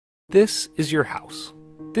This is your house.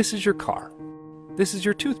 This is your car. This is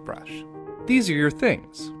your toothbrush. These are your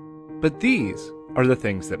things. But these are the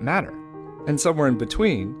things that matter. And somewhere in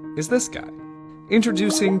between is this guy.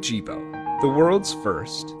 Introducing JIBO, the world's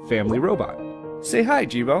first family robot. Say hi,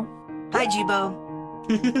 JIBO. Hi, JIBO.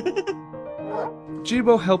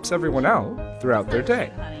 JIBO helps everyone out throughout their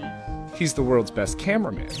day. He's the world's best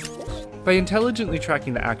cameraman. By intelligently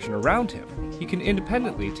tracking the action around him, he can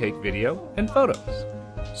independently take video and photos,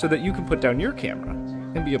 so that you can put down your camera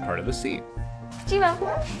and be a part of the scene. JIBO,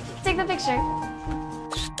 take the picture.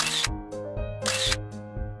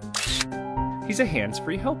 He's a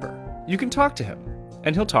hands-free helper. You can talk to him,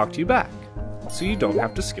 and he'll talk to you back, so you don't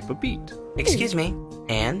have to skip a beat. Excuse me,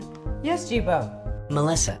 Anne? Yes, JIBO.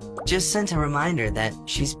 Melissa just sent a reminder that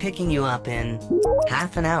she's picking you up in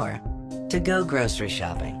half an hour to go grocery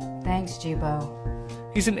shopping. Thanks, JIBO.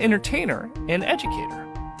 He's an entertainer and educator.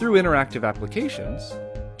 Through interactive applications,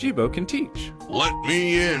 JIBO can teach. Let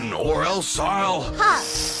me in, or else I'll...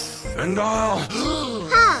 And I'll...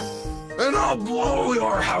 And I'll blow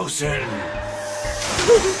your house in.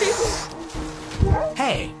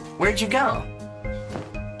 Hey, where'd you go?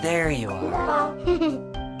 There you are.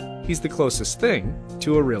 He's the closest thing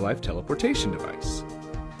to a real-life teleportation device.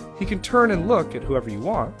 He can turn and look at whoever you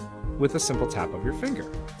want with a simple tap of your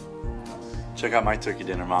finger. Check out my turkey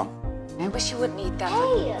dinner, Mom. I wish you wouldn't eat that.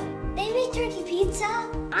 Hey, they make turkey pizza?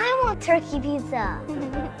 I want turkey pizza.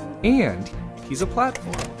 And he's a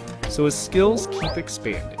platform, so his skills keep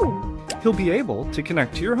expanding. He'll be able to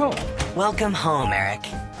connect to your home. Welcome home, Eric.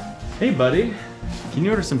 Hey, buddy. Can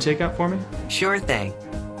you order some takeout for me? Sure thing.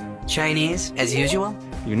 Chinese, as usual?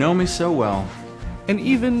 You know me so well. And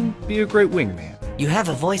even be a great wingman. You have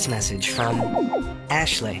a voice message from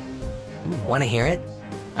Ashley. Want to hear it?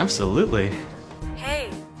 Absolutely. Hey,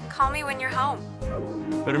 call me when you're home.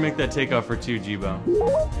 Better make that takeout for two,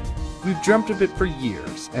 JIBO. We've dreamt of it for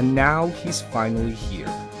years, and now he's finally here.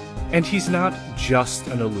 And he's not just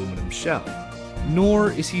an aluminum shell,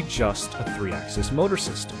 nor is he just a 3-axis motor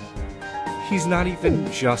system. He's not even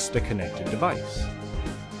just a connected device.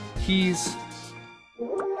 He's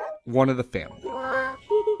one of the family.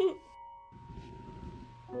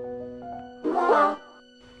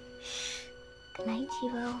 Good night,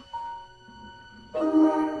 JIBO.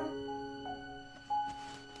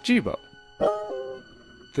 JIBO,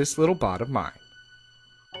 this little bot of mine.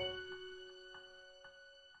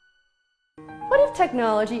 What if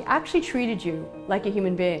technology actually treated you like a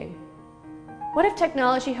human being? What if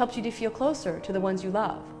technology helped you to feel closer to the ones you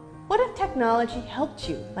love? What if technology helped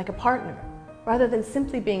you like a partner, rather than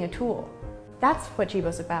simply being a tool? That's what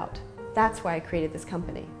JIBO's about. That's why I created this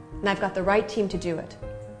company. And I've got the right team to do it.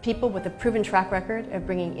 People with a proven track record of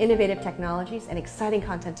bringing innovative technologies and exciting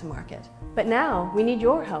content to market. But now we need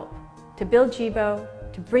your help to build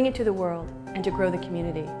JIBO, to bring it to the world, and to grow the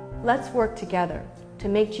community. Let's work together to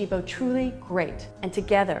make JIBO truly great, and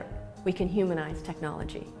together we can humanize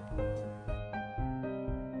technology.